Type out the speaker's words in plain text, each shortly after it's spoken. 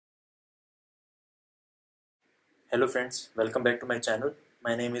Hello friends, welcome back to my channel.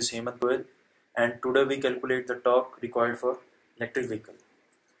 My name is Hemant Goel and today we calculate the torque required for electric vehicle.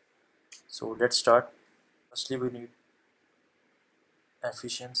 So let's start. Firstly we need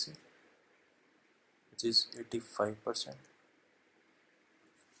efficiency, which is 85%.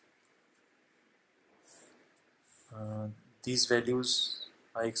 These values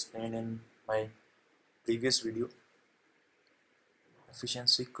I explained in my previous video.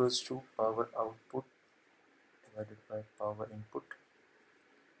 Efficiency equals to power output divided by power input.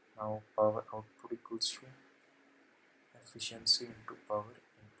 Now power output equals to efficiency into power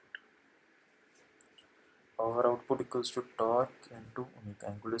input. Power output equals to torque into omega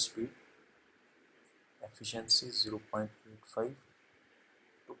angular speed. Efficiency 0.85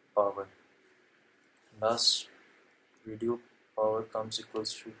 to power. Last video power comes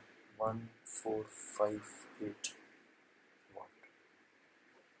equals to 1458 watt.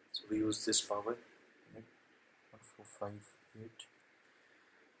 So we use this power unit 1458.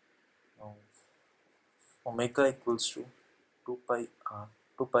 Now omega equals to 2 pi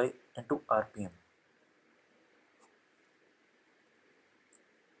into rpm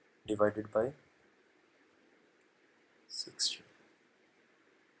divided by 60.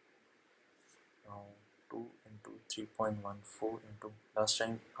 Now 2 into 3.14 into last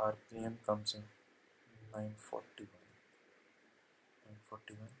time rpm comes in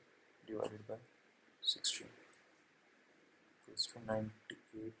 941 divided by 16 equals to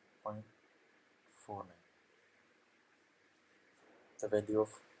 98.49. The value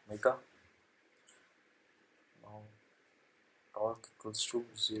of omega. Now torque equals to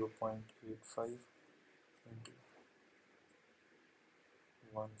 0.85 into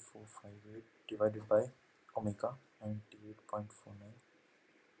 1458 divided by omega 98.49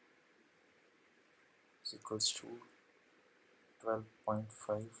 is equals to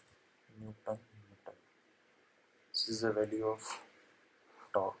 12.5 Newton meter. This is the value of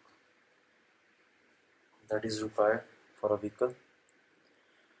torque that is required for a vehicle,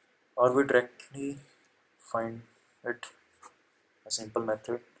 or we directly find it a simple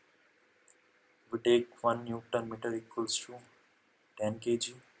method. We take 1 Newton meter equals to 10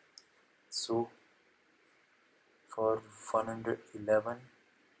 kg. So for 111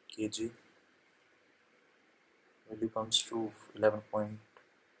 kg value comes to 11.1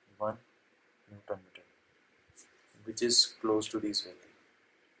 Newton meter, which is close to this value.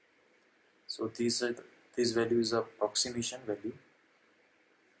 So this value is approximation value.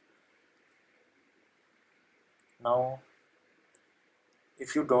 Now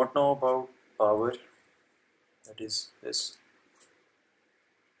if you don't know about power, that is this,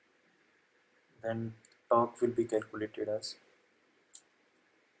 then torque will be calculated as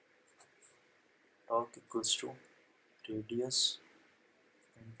torque equals to radius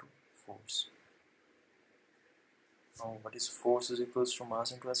into force. Now what is force is equals to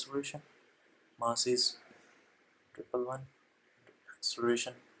mass into acceleration. Mass is 111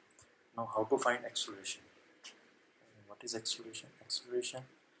 acceleration. Now how to find acceleration? What is acceleration? Acceleration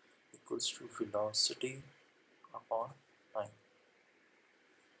equals to velocity upon time.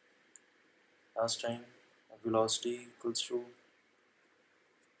 Last time velocity equals to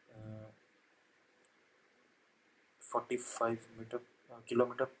 45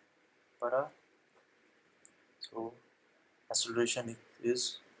 kilometer per hour. So acceleration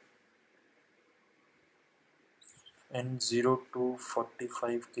is in 0 to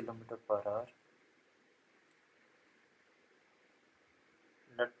 45 kilometer per hour.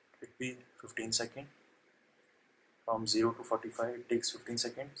 Let it be 15 seconds. From 0 to 45 it takes 15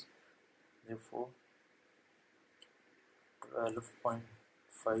 seconds. Therefore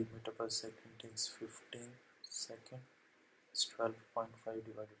 12.5 meter per second takes 15 seconds. It's 12.5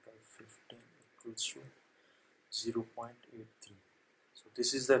 divided by 15 equals to 0.83. So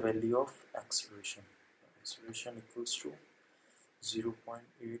this is the value of acceleration. Acceleration equals to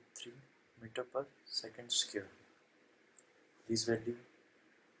 0.83 meter per second square. This value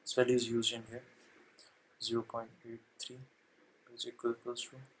is used in here. 0.83 is equals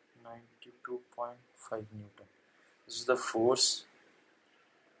to 92.5 Newton. This is the force.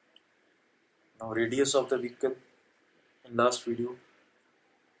 Now radius of the vehicle. In last video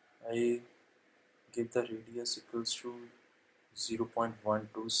I gave the radius equals to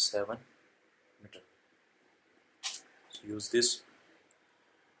 0.127 meter. So use this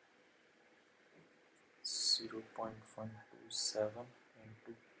 0.127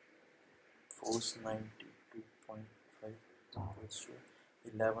 into force 92.5 equals to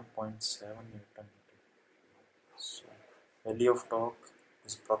 11.7 Newton meter. So value of torque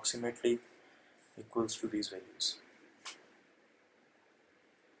is approximately equals to these values.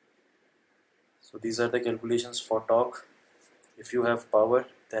 So these are the calculations for torque. If you have power,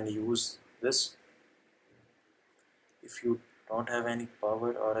 then use this. If you don't have any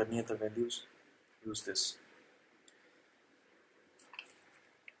power or any other values, use this.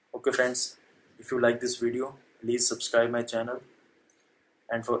 Okay friends, if you like this video, please subscribe my channel,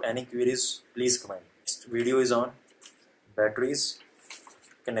 and for any queries, please comment. Next video is on batteries,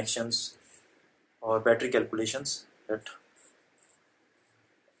 connections, or battery calculations, that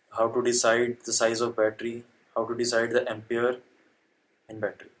how to decide the size of battery, how to decide the ampere in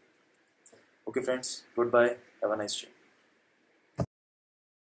battery. Okay friends, goodbye, have a nice day.